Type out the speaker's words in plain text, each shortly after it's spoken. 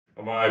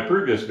In my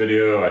previous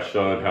video, I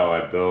showed how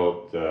I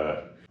built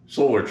a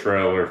solar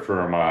trailer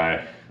for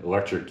my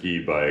electric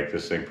e-bike.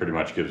 This thing pretty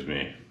much gives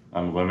me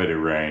unlimited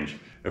range.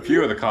 A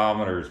few of the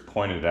commenters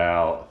pointed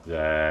out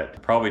that I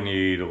probably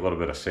need a little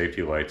bit of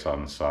safety lights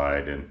on the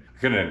side, and I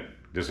couldn't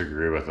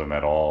disagree with them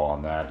at all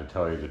on that, to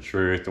tell you the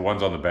truth. The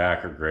ones on the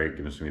back are great,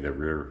 gives me the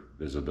rear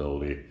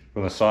visibility.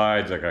 From the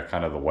sides, I got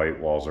kind of the white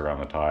walls around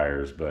the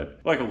tires, but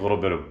like a little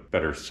bit of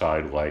better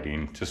side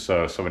lighting, just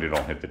so somebody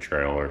don't hit the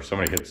trailer. If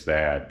somebody hits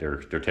that, they're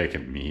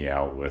taking me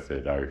out with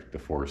it. The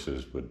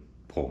forces would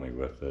pull me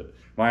with it.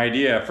 My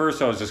idea, at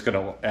first I was just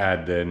gonna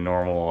add the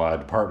normal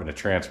Department of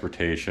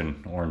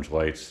Transportation orange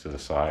lights to the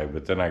side,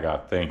 but then I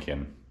got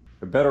thinking,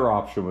 the better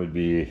option would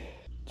be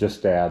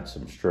just to add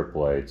some strip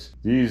lights.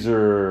 These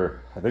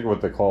are, I think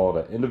what they call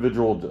it,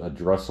 individual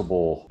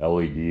addressable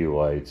LED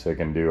lights. They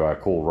can do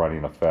cool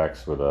running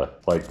effects where the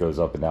light goes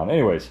up and down.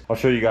 Anyways, I'll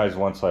show you guys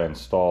once I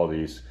install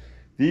these.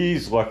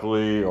 These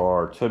luckily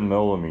are 10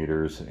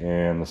 millimeters,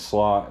 and the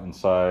slot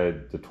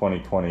inside the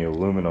 2020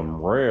 aluminum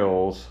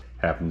rails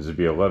happens to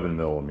be 11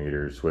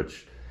 millimeters,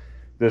 which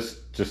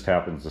this just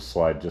happens to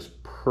slide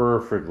just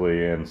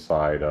perfectly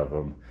inside of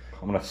them.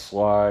 I'm gonna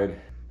slide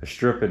a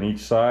strip in each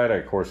side. I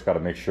of course got to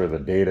make sure the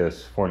data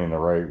is pointing the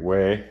right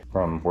way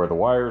from where the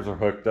wires are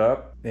hooked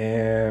up,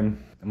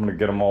 and I'm gonna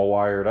get them all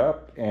wired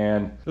up.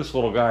 And this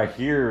little guy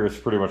here is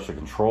pretty much the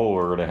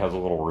controller, and it has a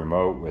little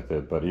remote with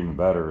it, but even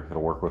better,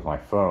 it'll work with my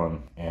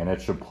phone, and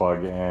it should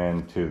plug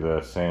into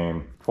the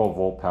same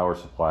 12-volt power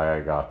supply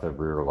I got the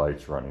rear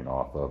lights running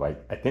off of. I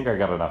think I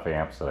got enough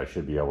amps that I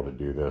should be able to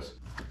do this.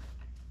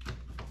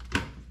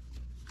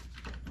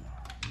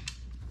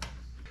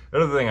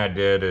 The other thing I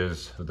did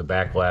is, with the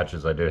back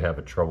latches, I did have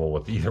a trouble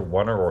with either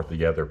one or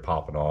the other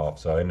popping off.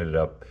 So I ended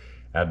up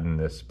adding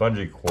this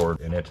bungee cord,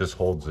 and it just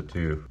holds the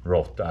two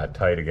real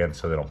tight again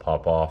so they don't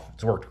pop off.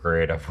 It's worked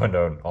great. I've went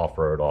on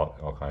off-road,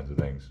 all kinds of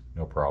things.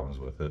 No problems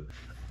with it.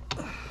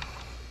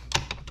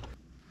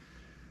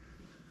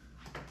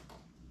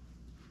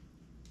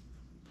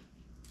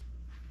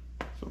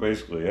 So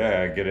basically,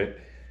 yeah, I get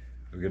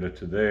it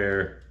to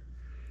there.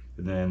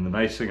 And then the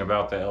nice thing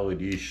about the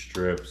LED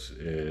strips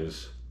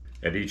is,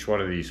 at each one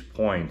of these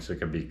points, it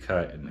can be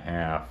cut in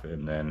half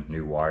and then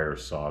new wire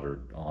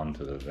soldered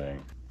onto the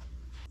thing.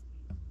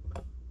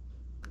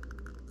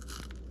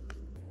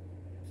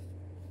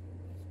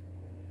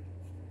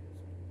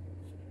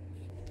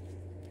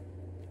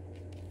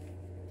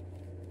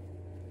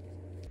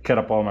 Cut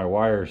up all my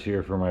wires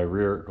here for my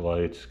rear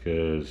lights,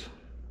 because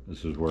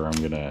this is where I'm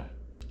gonna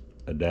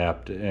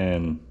adapt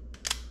in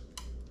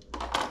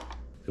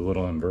the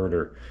little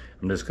inverter.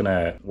 I'm just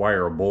gonna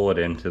wire a bullet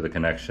into the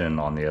connection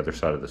on the other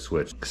side of the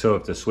switch. So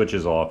if the switch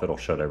is off, it'll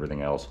shut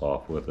everything else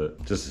off with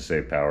it, just to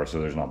save power,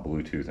 so there's not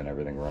Bluetooth and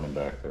everything running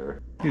back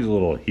there. These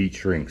little heat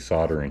shrink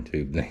soldering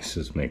tube things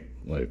just make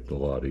life a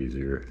lot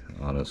easier,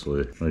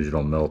 honestly, as long as you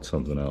don't melt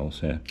something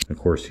else. Yeah. Of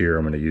course, here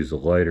I'm gonna use the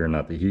lighter,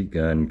 not the heat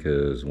gun,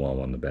 because, well,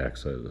 I'm on the back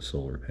side of the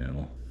solar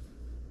panel.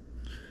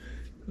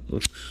 It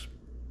looks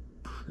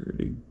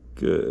pretty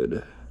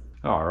good.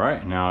 All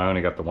right, now I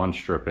only got the one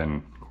strip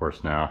in.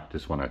 Course, now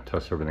just want to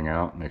test everything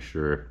out, make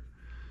sure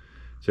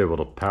it's able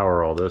to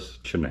power all this.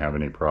 Shouldn't have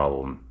any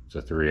problem. It's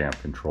a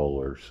 3-amp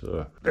controller,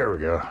 so there we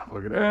go.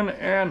 Plug it in,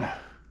 and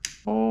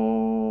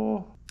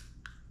oh,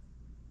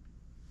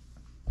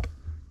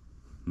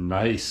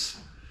 nice.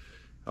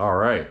 All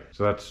right,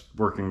 so that's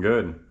working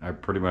good. I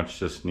pretty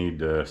much just need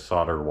to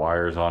solder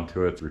wires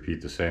onto it,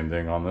 repeat the same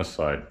thing on this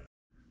side.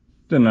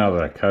 Then now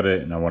that I cut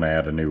it and I want to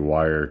add a new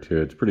wire to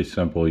it, it's pretty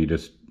simple.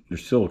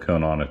 There's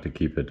silicone on it to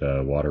keep it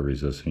water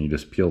resistant. You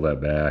just peel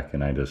that back,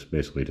 and I just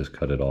basically just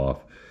cut it off.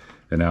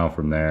 And now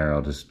from there,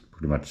 I'll just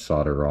pretty much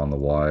solder on the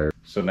wire.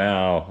 So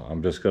now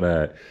I'm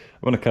gonna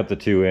cut the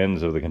two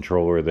ends of the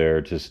controller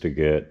there just to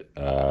get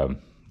the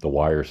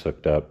wires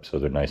hooked up so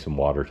they're nice and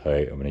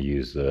watertight. I'm gonna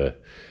use the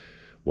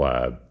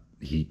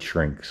heat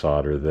shrink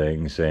solder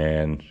things,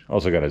 and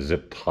also got to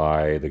zip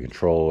tie the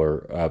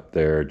controller up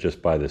there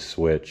just by the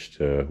switch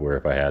to where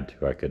if I had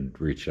to, I could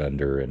reach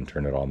under and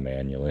turn it on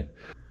manually.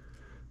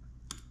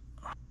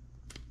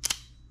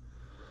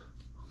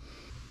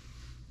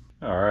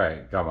 All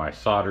right, got my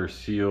solder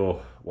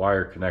seal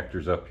wire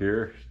connectors up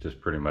here.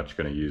 Just pretty much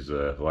gonna use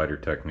the lighter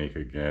technique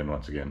again.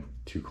 Once again,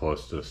 too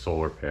close to the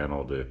solar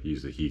panel to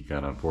use the heat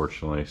gun,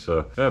 unfortunately.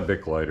 So that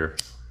Bic lighter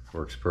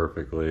works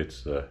perfectly.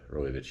 It's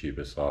really the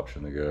cheapest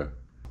option to go.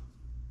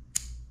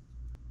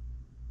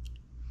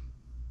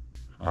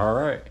 All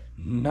right,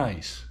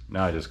 nice.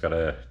 Now I just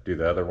gotta do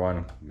the other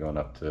one, going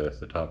up to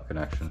the top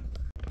connection.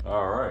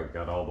 All right,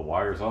 got all the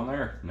wires on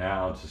there.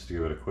 Now just to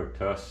give it a quick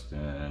test,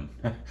 and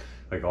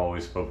like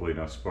always, hopefully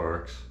no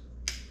sparks.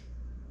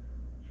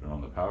 Turn on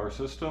the power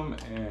system,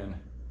 and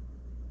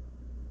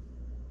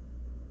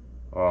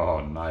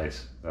oh,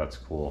 nice, that's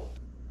cool.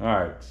 All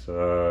right,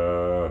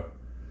 so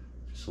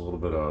just a little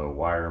bit of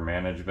wire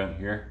management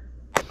here.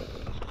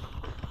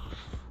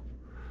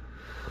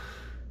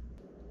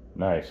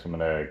 Nice, I'm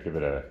gonna give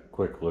it a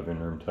quick living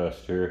room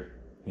test here.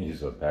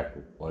 Use a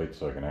backlight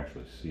so I can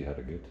actually see how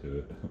to get to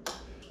it.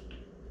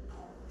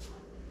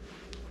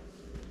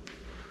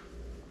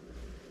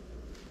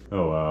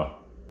 Oh wow.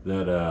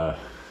 That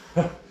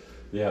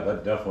yeah,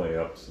 that definitely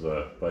ups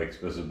the bike's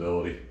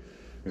visibility.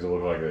 Because it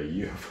looked like a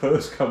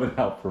UFO's coming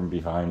out from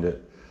behind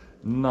it.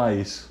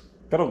 Nice.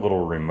 Got a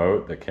little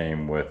remote that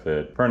came with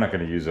it. Probably not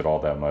going to use it all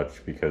that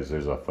much because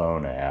there's a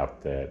phone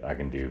app that I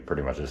can do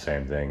pretty much the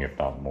same thing, if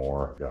not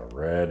more. Got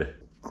red,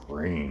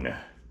 green,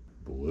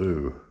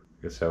 blue.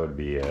 I guess that would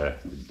be the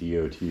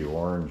DOT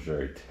orange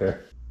right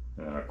there.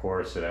 And of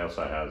course it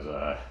also has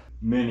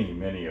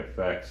many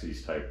effects,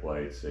 these type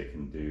lights they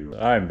can do.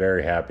 I'm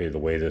very happy the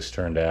way this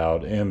turned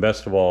out. And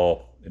best of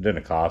all, it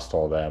didn't cost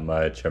all that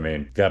much. I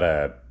mean, got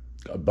a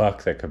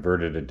buck that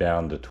converted it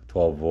down to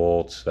 12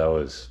 volts. That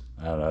was,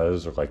 I don't know,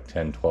 those were like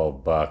 10,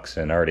 12 bucks.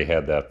 And I already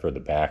had that for the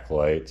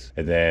backlights.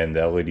 And then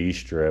the LED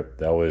strip,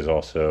 that was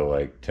also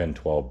like 10,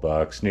 12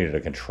 bucks. Needed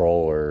a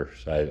controller.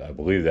 So I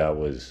believe that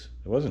was,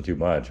 it wasn't too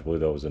much. I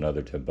believe that was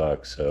another 10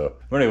 bucks. So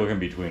I'm only looking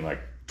between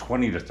like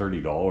 $20 to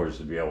 $30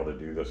 to be able to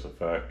do this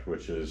effect,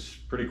 which is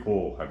pretty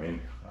cool. I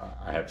mean,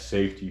 I have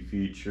safety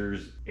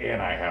features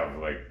and I have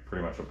like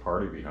pretty much a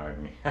party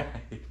behind me.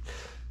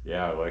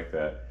 Yeah, I like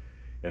that.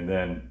 And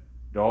then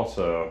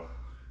also,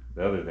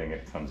 the other thing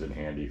it comes in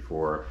handy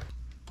for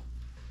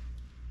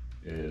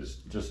is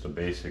just a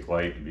basic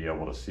light to be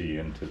able to see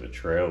into the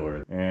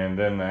trailer. And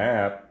then the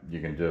app,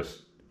 you can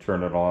just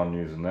turn it on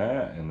using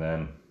that, and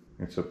then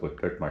you can simply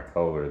pick my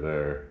color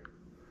there.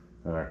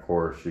 And of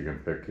course, you can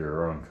pick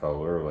your own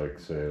color, like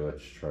say,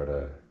 let's try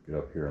to get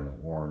up here in the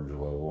orange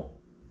level.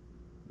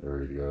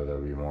 There you go,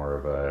 that'd be more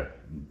of a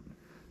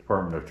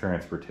Department of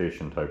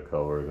Transportation type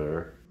color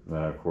there. And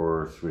then of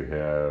course, we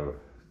have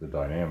the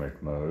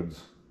dynamic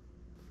modes,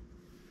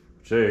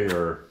 which they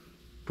are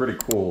pretty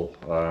cool.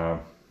 Yeah,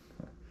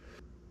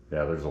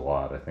 there's a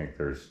lot. I think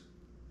there's,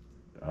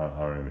 I'm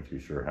not even too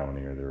sure how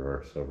many there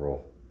are,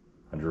 several,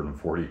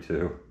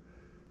 142.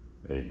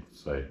 They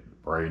say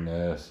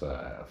brightness,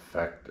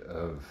 effect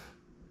of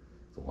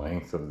the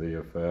length of the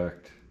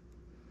effect,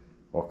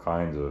 all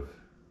kinds of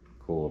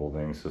cool little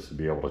things just to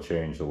be able to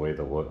change the way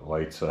the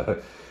lights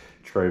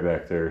tray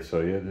back there.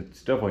 So yeah,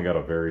 it's definitely got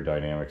a very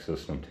dynamic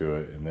system to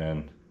it. And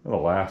then the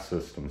last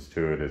systems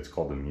to it, it's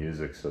called the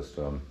music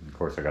system. Of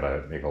course, I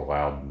gotta make a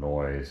loud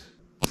noise,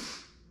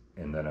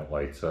 and then it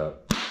lights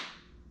up.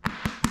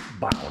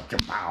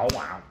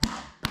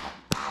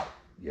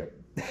 Yep.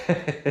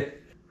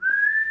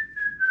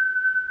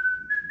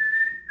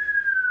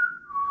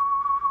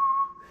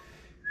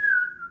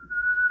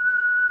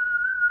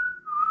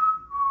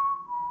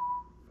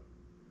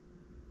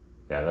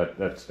 Yeah,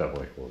 that's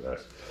definitely cool,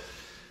 guys.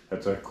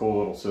 That's a cool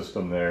little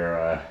system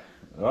there.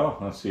 Well,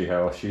 let's see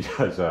how she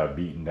does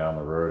beating down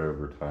the road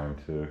over time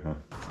too.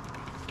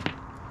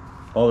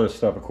 All this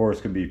stuff, of course,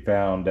 can be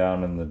found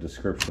down in the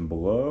description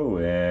below.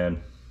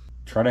 And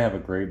try to have a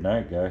great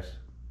night, guys.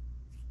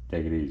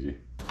 Take it easy.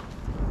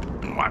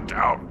 Watch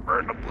out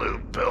for the blue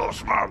pill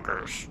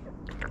smokers.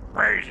 They're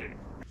crazy.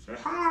 Say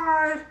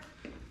hi.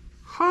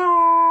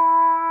 Hi.